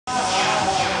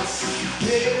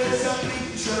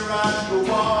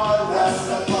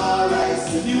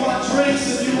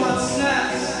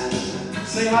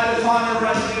hi to Connor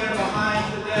right there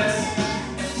behind the desk.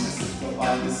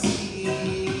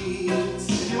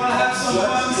 If you want to have some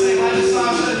fun, say hi to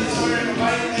Sasha. He's wearing a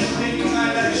white and pink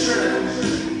tie-dye shirt.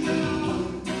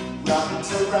 Round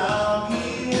around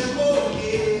here, oh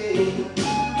yeah.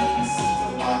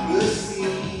 Some of the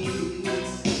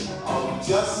seeds of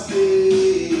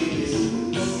justice,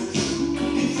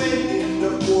 defending the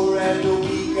poor and the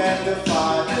weak and the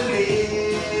fatherless.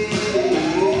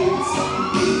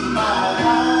 In my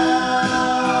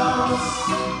house,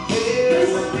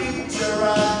 there's a picture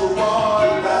on the wall.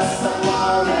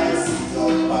 Rastafari sit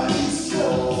up on his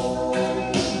throne.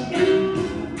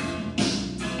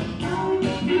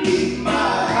 In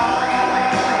my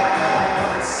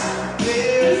house,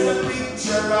 there's a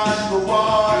picture on the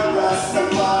wall.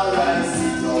 Rastafari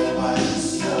sit up on his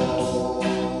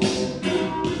throne.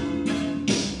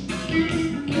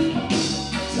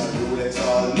 Jah ruleth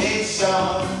all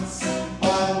nations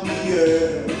on the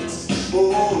earth.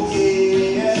 Oh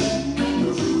yeah, the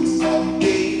roots of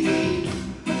David,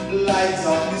 light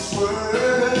of this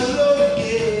world. Oh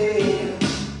yeah,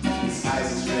 his eyes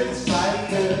is red as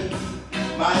fire.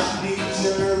 My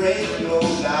picture ain't no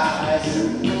liar,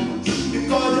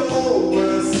 because the whole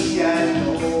world see and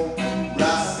know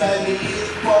Rasta live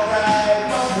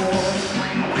forevermore.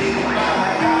 In my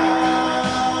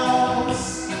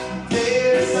house,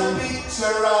 there's a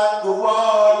picture on the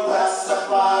wall.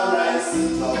 Rastafari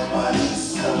sit up on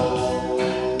his throne.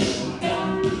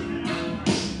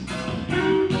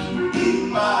 In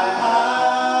my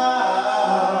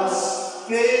house,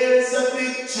 there's a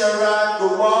picture on the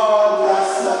wall.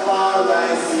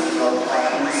 Rastafari sit up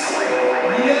on his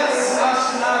throne. Yes,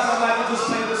 Ashkenaz, I'd like to just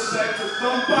pay respect to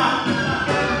Thumpa.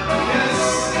 Yes,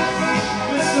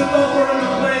 Mr. Thumper in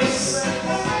the place.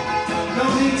 No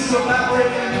need to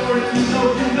elaborate anymore. If you know,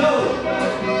 you know.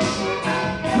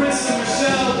 Chris and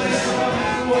Michelle, thanks for coming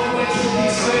through all the way to the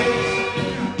East Bay.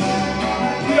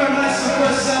 We are Nice and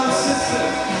Fresh Sound System.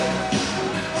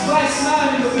 Slice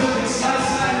 9 in the building, Slice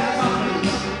 9 in the company.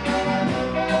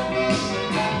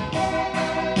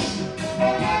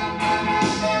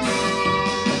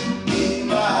 In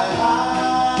my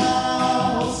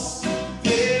house,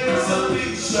 there's a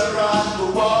picture on the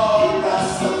wall.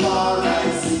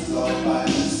 Rastafari sit up on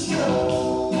his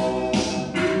throne.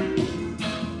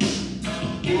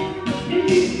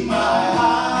 In my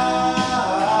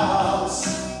house,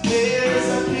 there's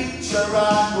a picture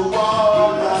on the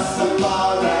wall.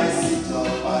 Rastafari sit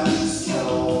up on his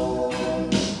throne.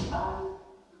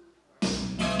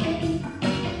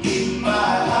 In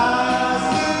my house,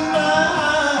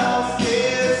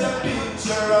 there's a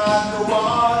picture on the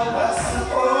wall.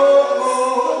 Rastafari.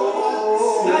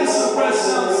 Nice and Fresh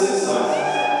Sound System.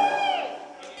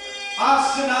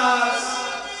 Ashkenaz.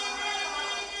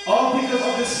 All because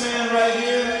of this man right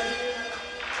here.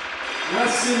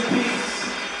 Rest in peace.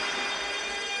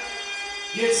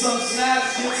 Get some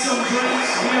snacks, get some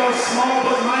drinks. We are small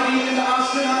but mighty in the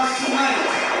Ashkenaz tonight.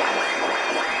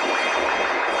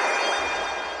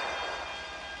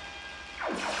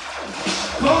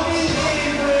 Come in,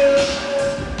 Gabriel.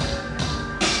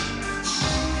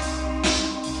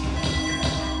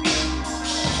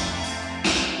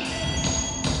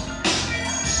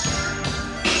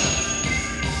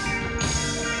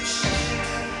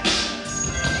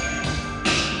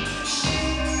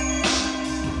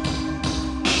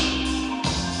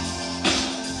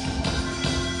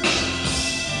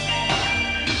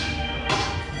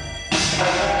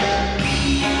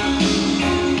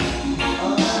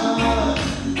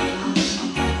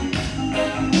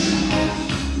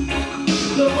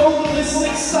 The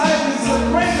vocalistic silence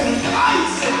of Raymond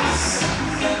Isaacs.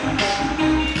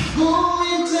 Go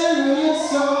and tell your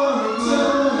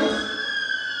story.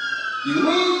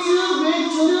 You ain't too big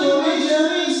to the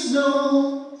measures,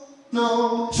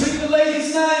 no. Treat the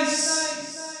ladies nice.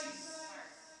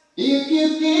 If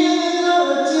you feel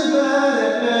up to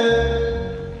better,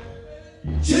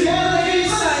 Treat the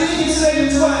ladies nice. You can say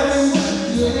it twice.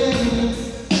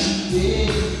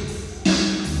 yeah.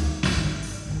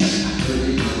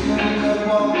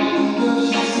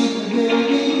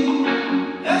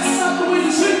 That's not the way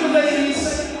to treat the ladies.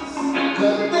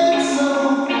 But that's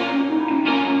not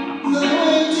the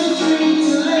way to treat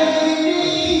a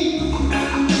lady.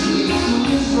 If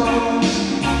you is wrong,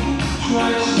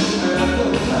 try to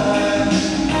empathize.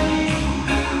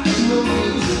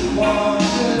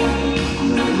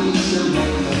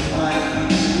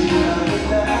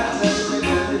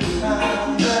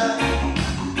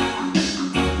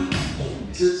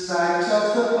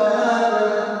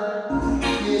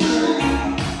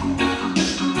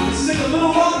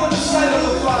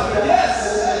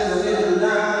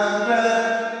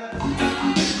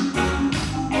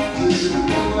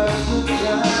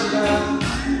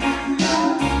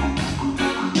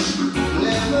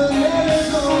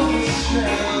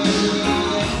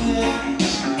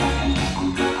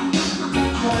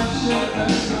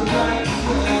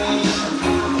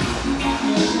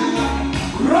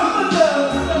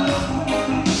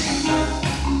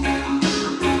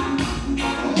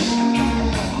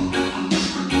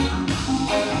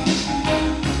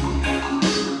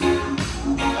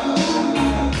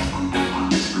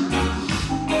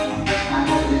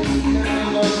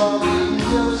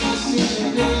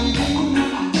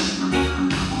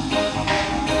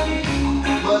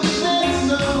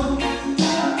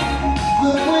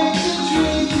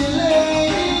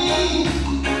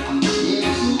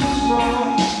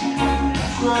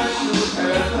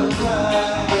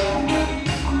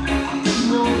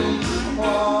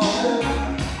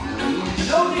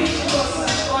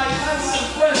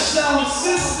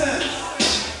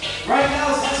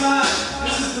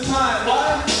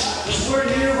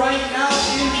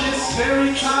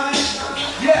 very kind?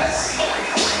 Yes.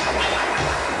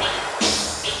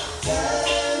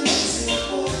 Time is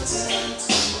important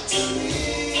to me.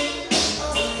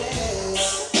 Oh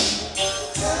yes.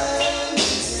 Time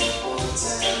is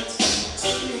important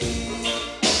to me.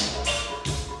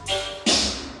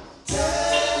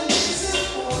 Time is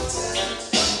important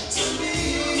to me.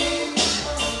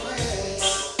 Oh yes.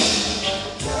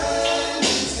 Time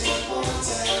is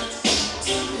important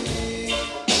to me.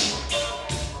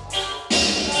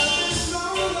 Time is no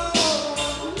more,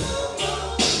 no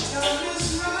more. Time is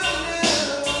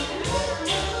running.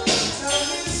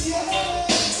 Time is yet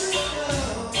to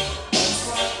come. That's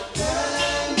why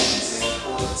time is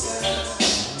important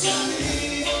to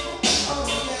me. Oh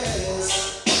yes.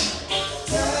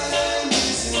 Time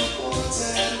is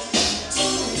important to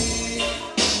me.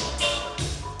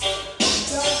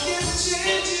 Time can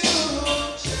change you.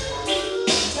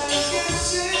 Time can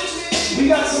change me. We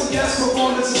got some guest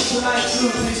performances tonight too,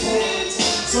 people.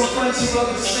 Some friends who love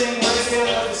to sing reggae,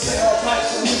 love to sing all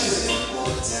types of music.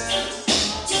 Important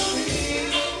to me.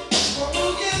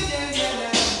 Oh yeah, yeah, yeah,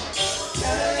 yeah.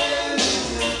 Time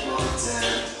is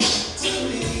important to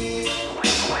me.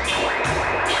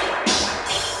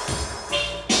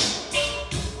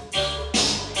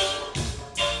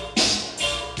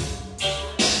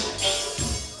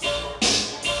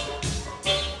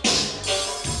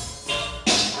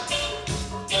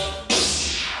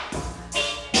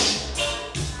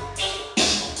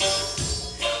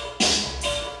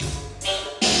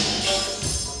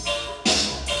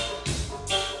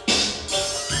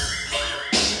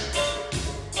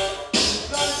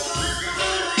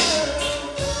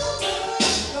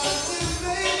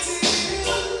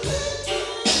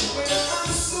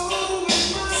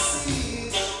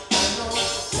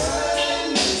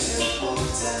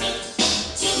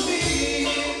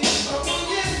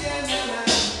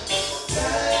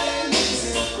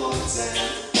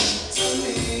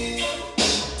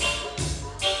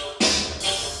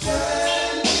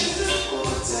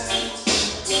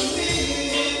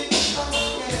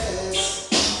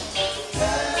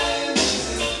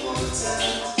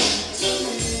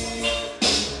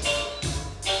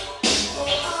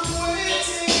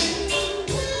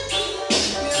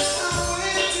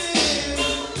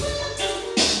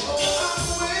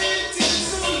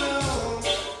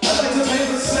 I'd like to make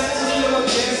respect to Philip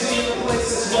dancing in the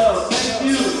place as well. Thank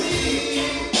you.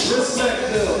 Respect,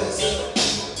 Bill.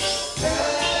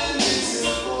 Time is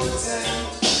important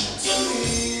to me.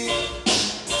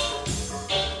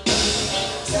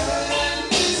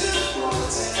 Time is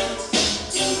important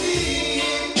to me.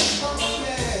 Oh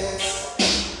yes.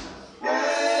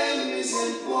 Time is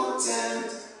important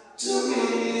to me.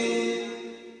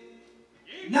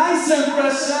 Nice and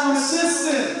fresh sound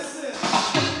system.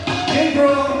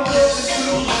 Gabriel,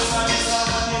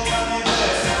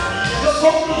 the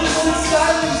vocalist in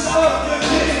silence of the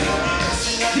king.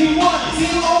 He won, he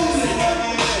owned it.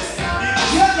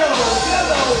 Yellow,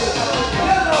 yellow,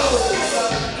 yellow.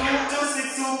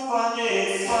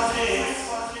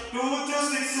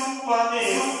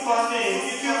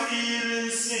 If you're feeling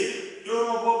sick,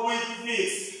 don't go with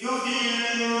this. You're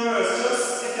feeling worse,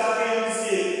 just take a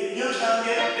sick. You can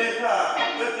get better,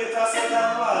 but better say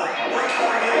than well. You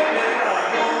can get better,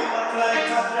 don't act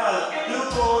like a doll. You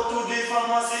go to the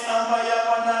pharmacy and buy a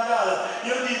Panadol.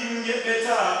 You didn't get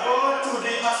better, go to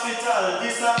the hospital.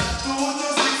 This is 2 to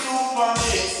 6 super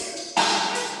mix.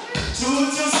 2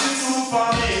 to 6 super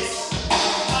mix.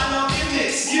 And I'm in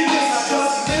mix, you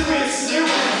just lyrics.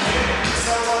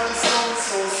 Someone sounds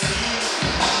so sweet.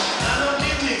 And I'm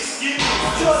in mix, give me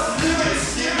just lyrics.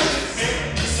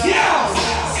 Yeah!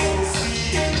 So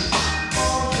sweet.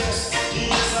 Oh yes,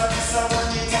 yes, I miss someone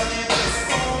need to be best.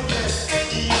 Oh yes,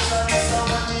 yes, I miss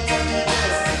someone need to be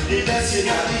best. The best in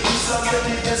the east and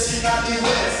the best in the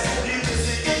west. The best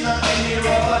in any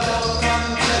rubber dog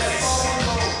contest. Oh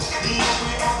no, we are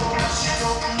gonna mash it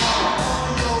up now.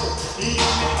 Oh no, we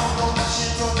are gonna mash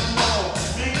it up now.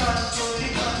 We can't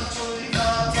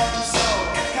so.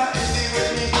 Got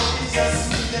everywhere we go, we just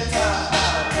need the time.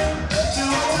 2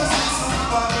 to 6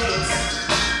 super mix.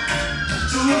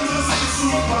 2 to 6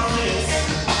 super mix.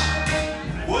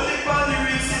 Only for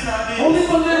lyrics in the Only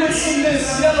for lyrics in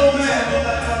this, yellow man.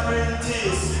 like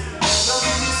apprentice. Love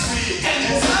is sweet. And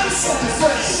it's nice and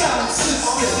fresh sound Oh,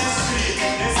 system. it's sweet.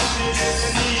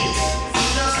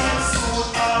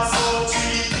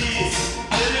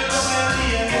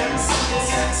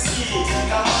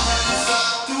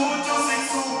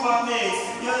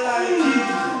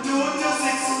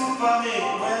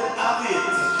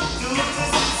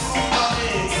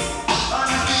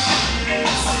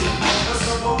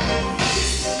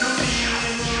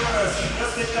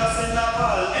 in a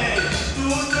ball, hey. 2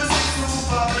 to 6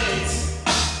 super mix.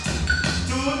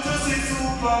 2 to 6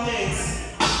 super mix.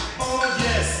 Oh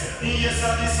yes, yes,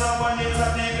 this one is the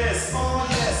best. Oh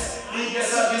yes,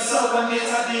 yes, this one is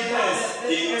the best.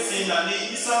 The best in the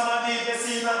east, the best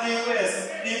in the west.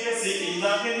 The best in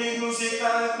the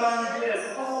musical congress.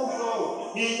 Oh no,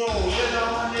 you know, you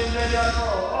don't want it, let it go.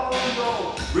 Oh no,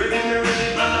 ready,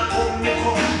 and I come, me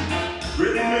come.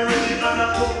 Ready, and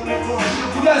I come, me come.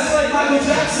 You guys like Michael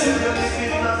Jackson?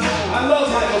 I love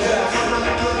Michael Jackson.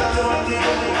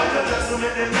 Michael Jackson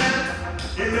make them mad.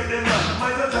 He make them mad.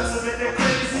 Michael Jackson make them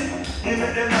crazy. He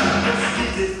make them mad. Just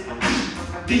beat it.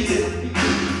 Beat it.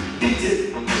 Beat it.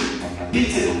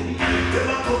 Beat it. Them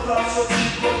a cut off your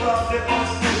teeth, cut off their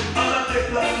pants too. And I take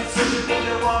plastic surgery but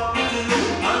they want pretty low.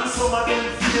 And some of them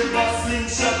fear for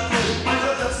slingshot too.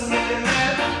 Michael Jackson make them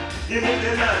mad. He make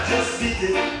them mad. Just beat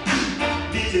it.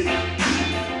 Beat it.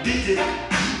 Beat it.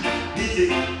 Beat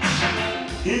it.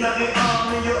 In the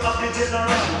army you have the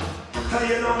general. Cause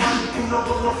you know man, you know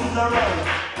go no funeral.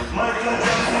 Michael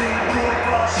Jackson, no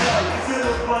partial. If you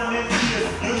look on him face,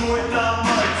 you know it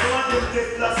normal. Some of them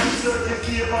take plastic surgery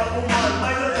favor woman.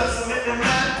 Michael Jackson make them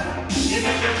mad. He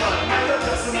make them mad. Michael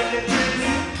Jackson make them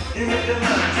crazy. He make them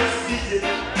mad. Just beat it.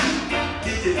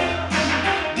 Beat it.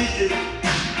 Beat it.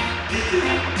 Beat it.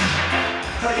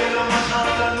 Cause you know man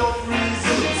after no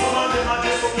reason. Some of them are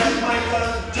just like Michael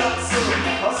Jackson.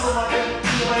 And some of them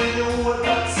behind the whole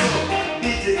that so.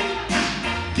 Beat it.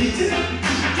 Beat it,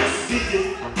 just beat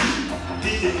it,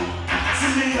 beat it.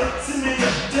 See me up,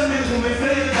 tell me who me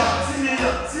favor. See me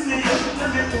up, tell me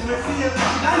who me favor.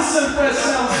 Nice and fresh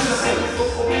sound system.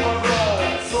 Oh my God,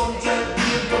 some tell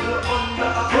me double under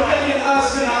a We're making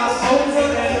Ashkenaz over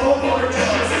and over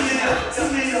again.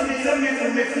 tell me who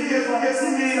me favor.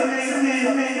 See me up,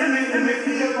 who me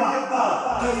favor.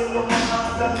 Tell you no man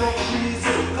have no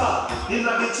reason. In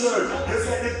the church, they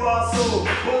say the pastor,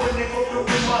 but when they come to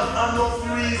woman, I'm not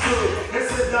reason. They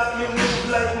say that you move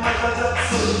like Michael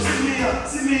Jackson. See me up,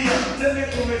 tell me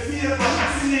who me favor.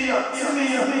 See me up, tell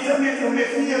me who me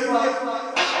favor.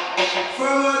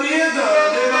 From a day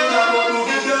down, they don't have what to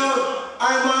be done.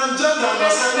 I'm on John, I'm a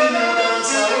standing new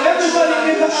dancer.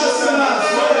 Everybody in the Ashkenaz,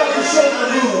 what about the shoulder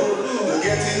move? You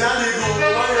get in the groove,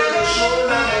 why you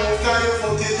shoulder move? Can you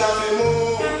put it up and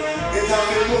move? It have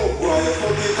to move, boy, you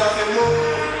put it up and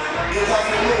move. It have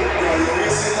to move, boy, you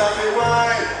waist it up and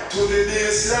wide to the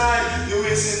baseline. You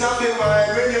waist it up and wide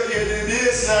when you hear the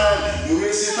baseline. You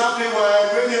waist it up and wide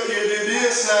when you hear the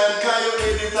baseline. Can you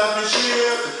hear it up and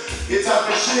shake? It up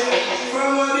and shake.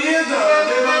 From what you done,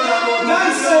 they don't have what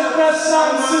Nice and fresh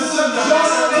sound system,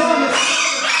 John.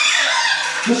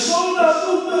 The shoulder,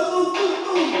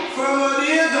 From what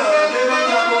you done, they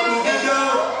don't have what to be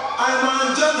done. I'm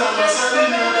on John, I'm a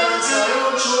standing new dancer.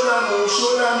 Shoulder move,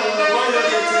 why you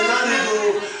getting at the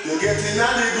groove? You getting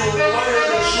at the groove, why you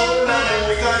do shoulder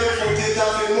move? Can you put it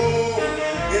up and move?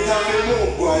 It up and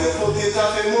move, why you put it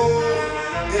up and move?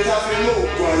 It up and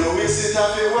move, why you waist it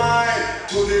up and wide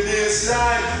to the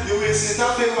baseline. You waist it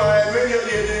up and wide when you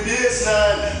hear the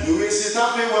baseline. You waist it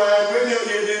up and wide when you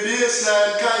hear the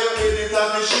baseline. Can you hear it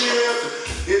up and shake?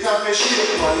 It have a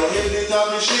shake, while you head it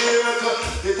have a shake.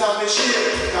 It have a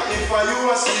shake. Cause if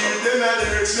you asleep, then the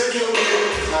lyrics make you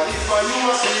wake. And if you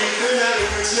asleep, then the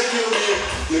lyrics make you wake.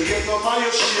 You get up and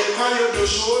you shake, and you do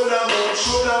shoulder move.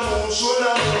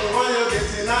 While you get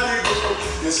in the groove,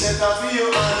 you set up for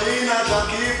your hand in a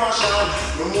jockey fashion.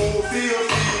 You move for your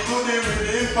feet to the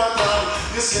rhythm pattern.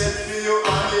 You set for your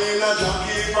hand in a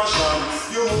jockey fashion.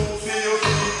 You move for your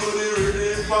feet to the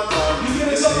rhythm pattern. You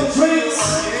get a couple drinks,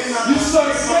 you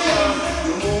start singing,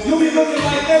 you'll be looking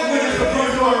like Edwin at the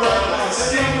front door right now.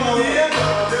 Standing on the end.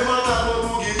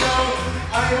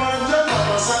 I want to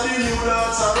have a Sunday new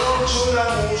dance around. Shoulder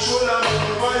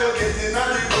move, why you getting at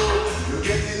the groove? You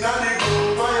getting at the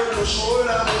groove, why you do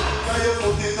shoulder move? Why you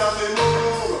put it up and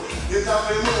move? It up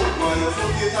and move, why you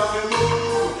put it up and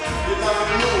move? It up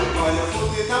and move, why you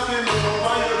put it up and move?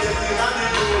 Why you getting at the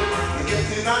groove? You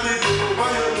getting at the groove, why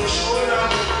you do shoulder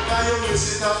move? Why you waist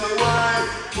it up and wide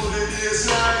to the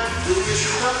baseline? You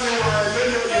waist it up and wide when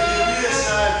you get the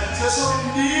baseline. Say some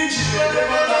DJ, they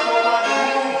want to go over the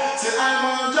room. Say I'm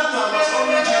on Jata, but some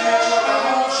DJ,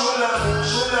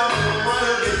 shoulder move, why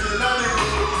you getting at the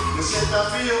groove? You set up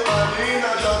for your hand in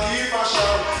a jockey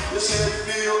fashion. You set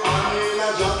for your hand in a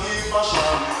jockey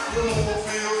fashion. You move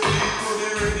for your feet to the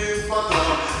rhythm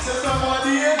pattern. Say from what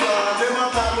the head on, them a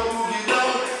talk about to the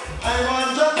down. I'm on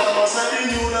Jata, but say the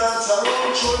new dance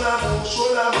around. Shoulder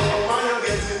move, why you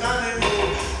getting at the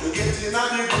groove? You getting at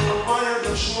the groove, why you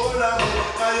do shoulder move?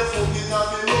 Why you foot it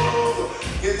up and move?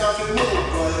 It up and move,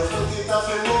 why you foot it up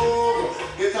and move?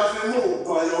 It it off and move,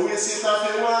 boy. You waist it off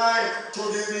and wine to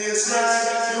the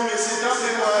baseline. You waist it off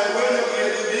and wine when you hear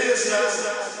the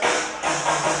baseline.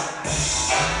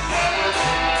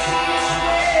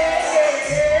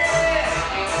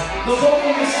 The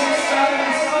vocalist is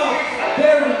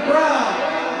Barry Brown,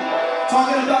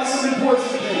 talking about some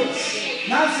important things.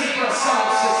 Nice and fresh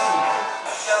sound system.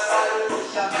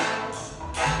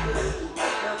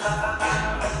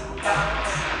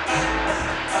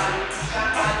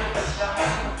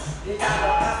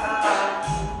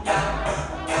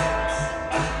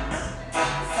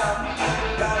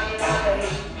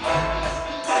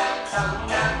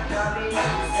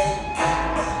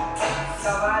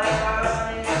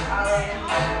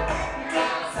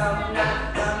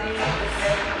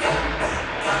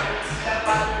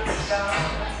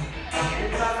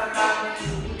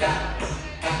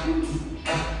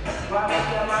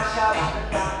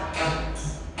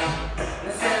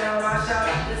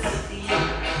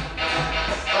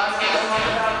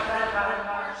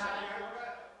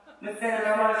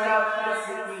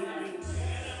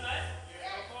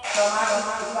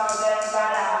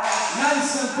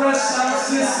 Nice and fresh sound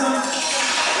system.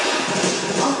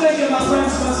 I'm thanking my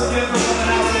friends once again for coming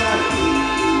out tonight.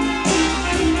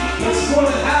 It's more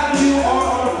than half of you are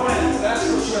our friends, that's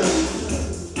for sure.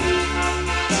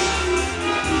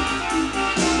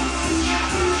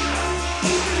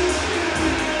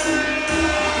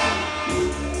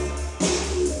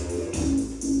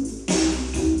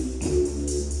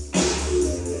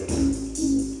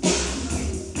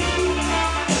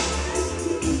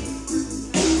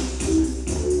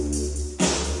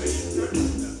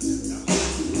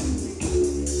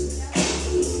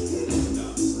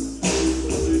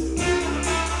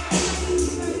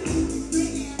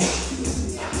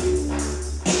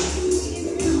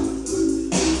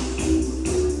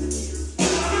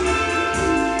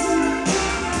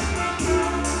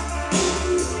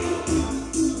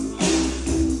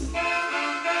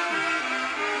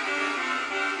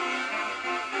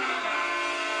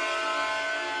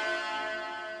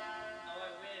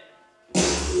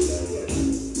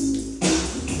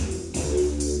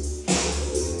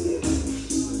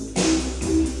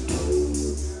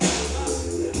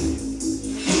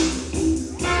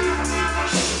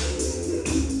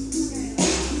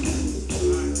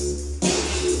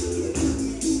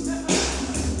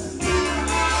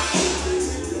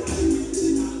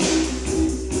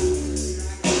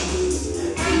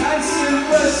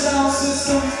 Sound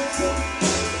system.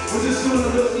 We're just doing a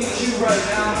little EQ right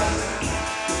now.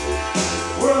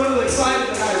 We're a little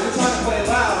excited tonight. We're trying to play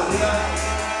loud, you know?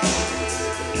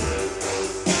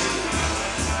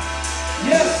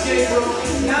 Yes, Gabriel.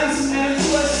 Nice and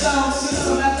fresh sound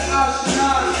system at the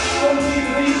Ashkenaz Berkeley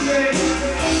DJ.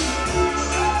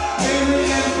 Family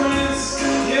and friends.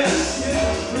 Yes,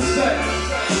 respect.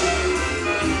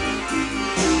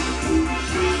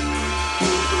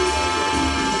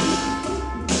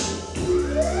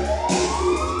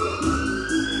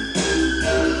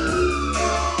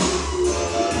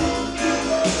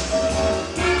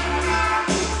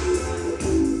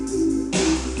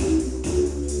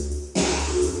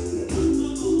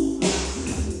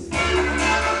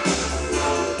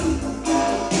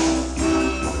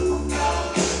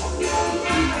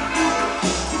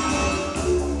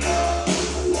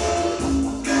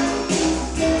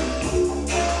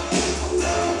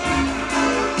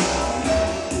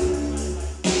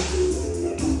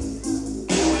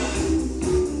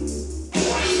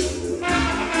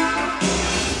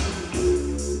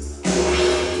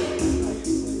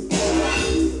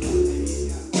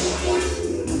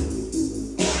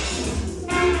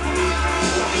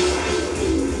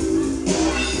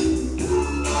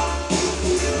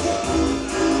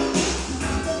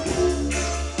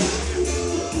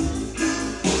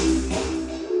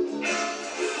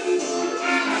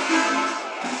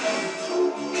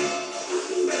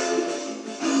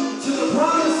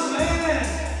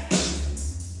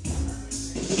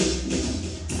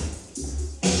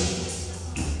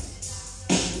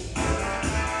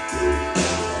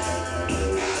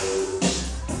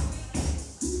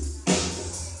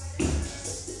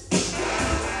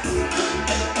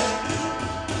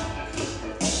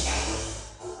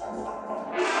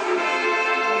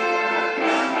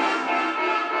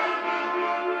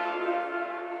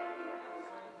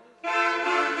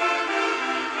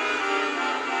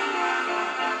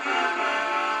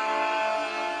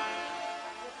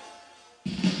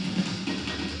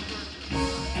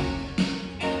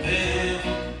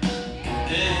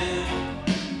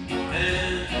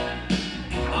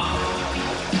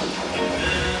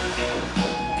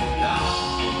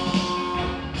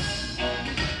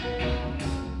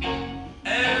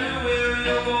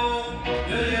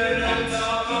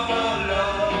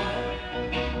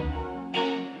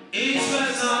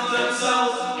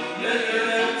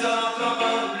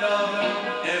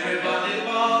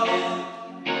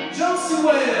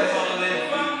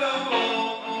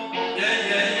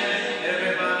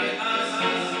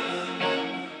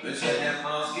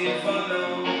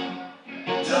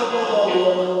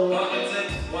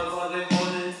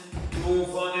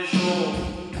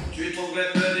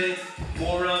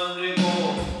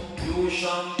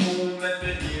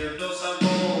 hear those a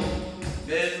go.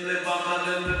 Bend the back and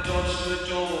then they touch the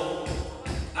toe.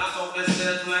 Knock out the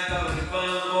set like a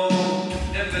ribbon go.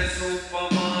 Never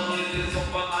Superman with the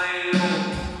super high.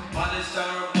 Body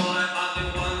star boy and the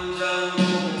one down.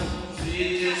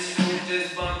 Sweetest,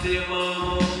 sweetest, but the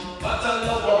man. But I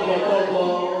love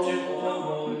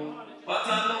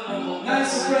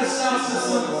Nice press sound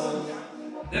system.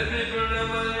 the people that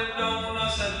when you down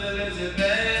and said they live in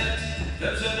bed.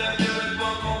 Them say them do it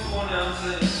for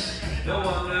components. The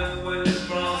one them when you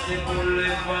cross the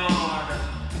boulevard.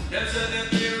 Them say them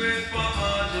do it for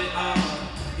RGR.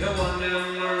 You want them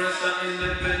the rest of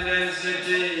Independence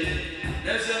City.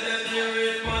 Them say them do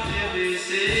it for ABC.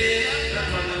 The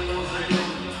man knows a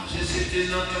young. She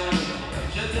sitting on top.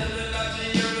 She tell me that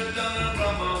she hear it on the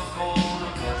gramophone.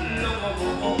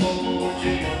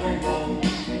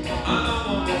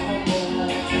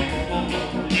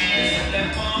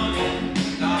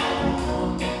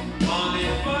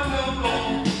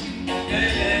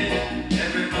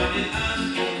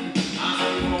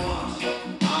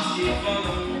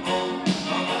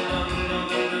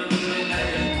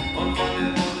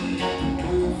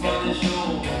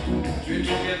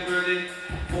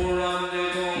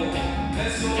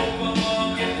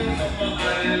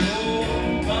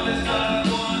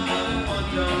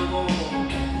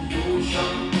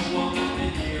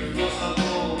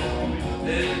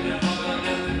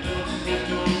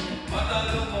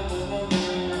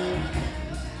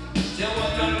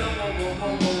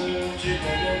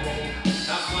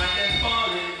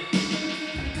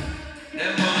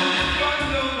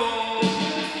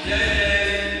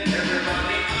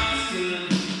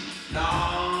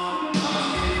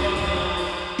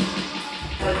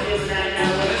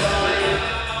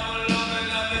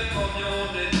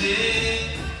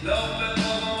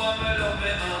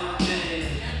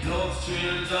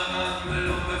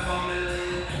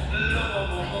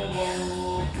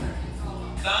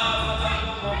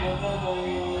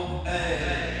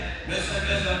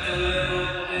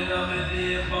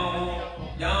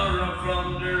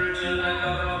 From dirt like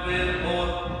a rabbit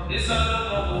hole. It's a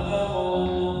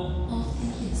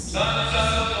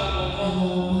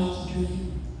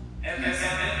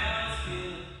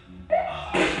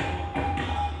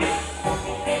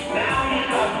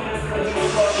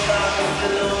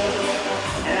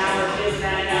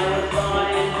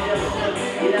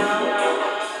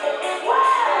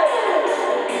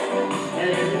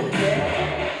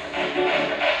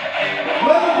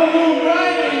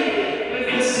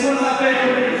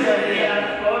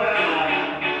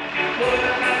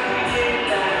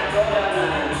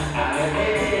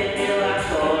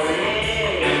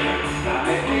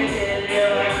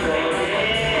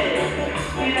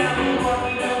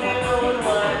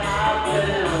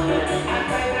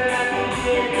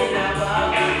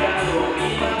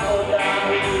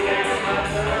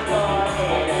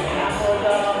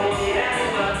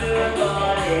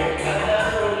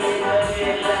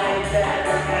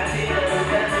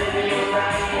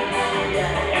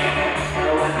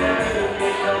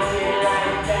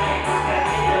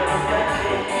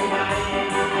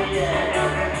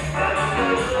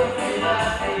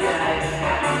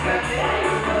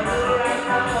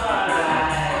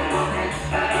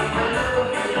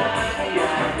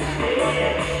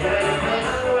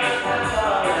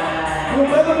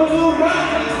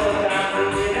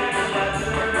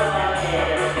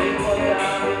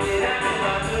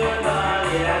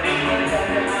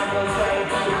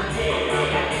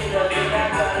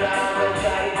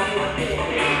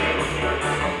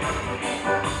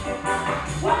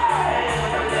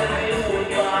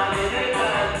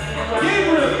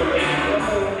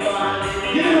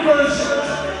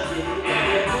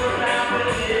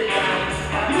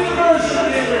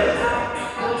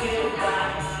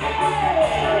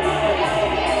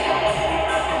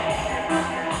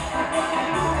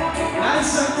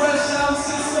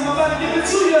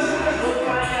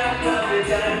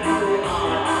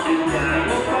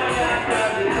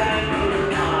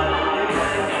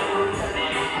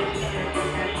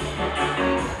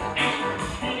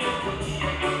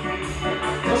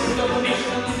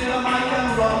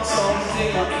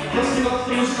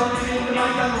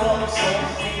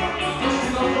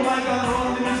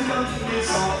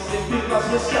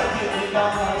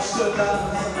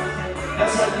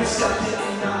That's right, we got it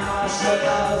in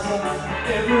Ashkenaz.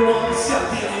 Everyone's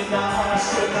got it in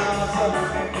Ashkenaz.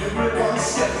 Everyone's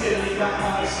got it in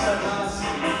Ashkenaz.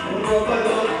 Rubber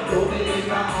in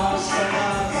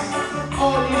Ashkenaz.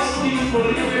 All these people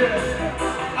here,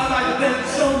 I like them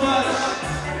so much.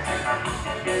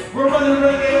 We're running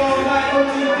reggae all night,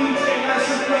 only the DJ has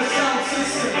a fresh sound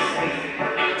system.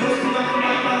 Just like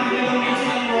my family, I'm just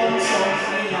on one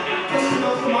song.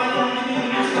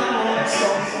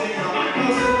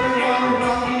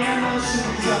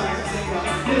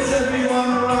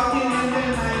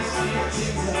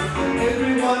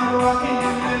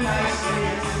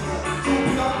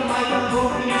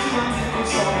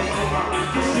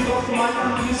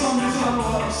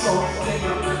 one song thing.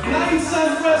 Nice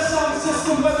and fresh sound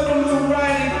system, weather balloon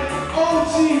riding.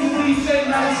 OG, the DJ,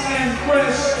 nice and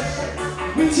fresh.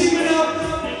 We teaming up.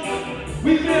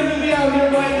 We finna be out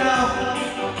here right now.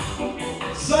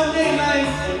 Sunday night.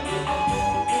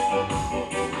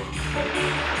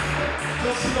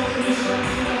 Just to go finish one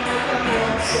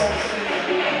song thing.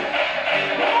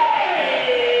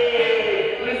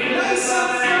 Nice and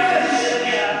fresh.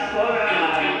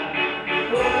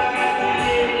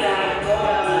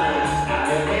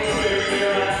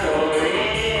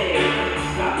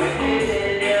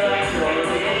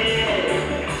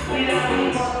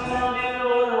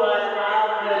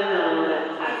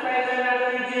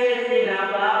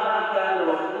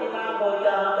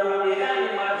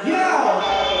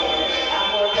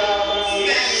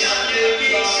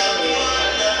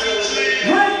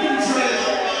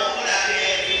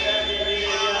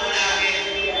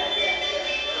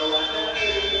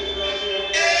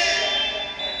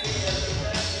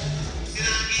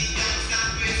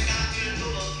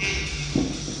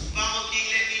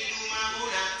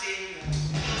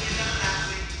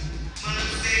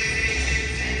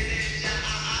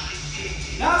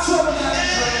 That's what we're going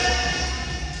to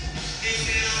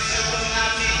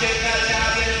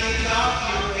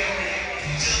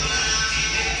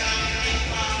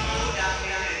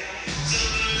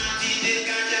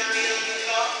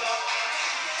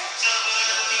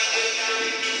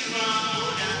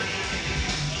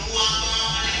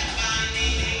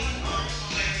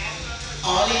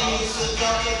all he needs to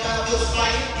talk about was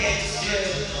fight against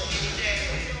you.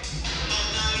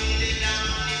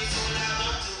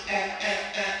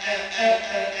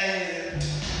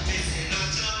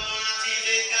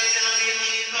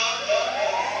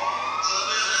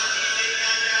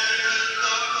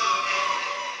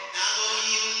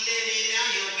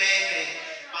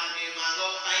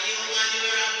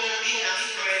 You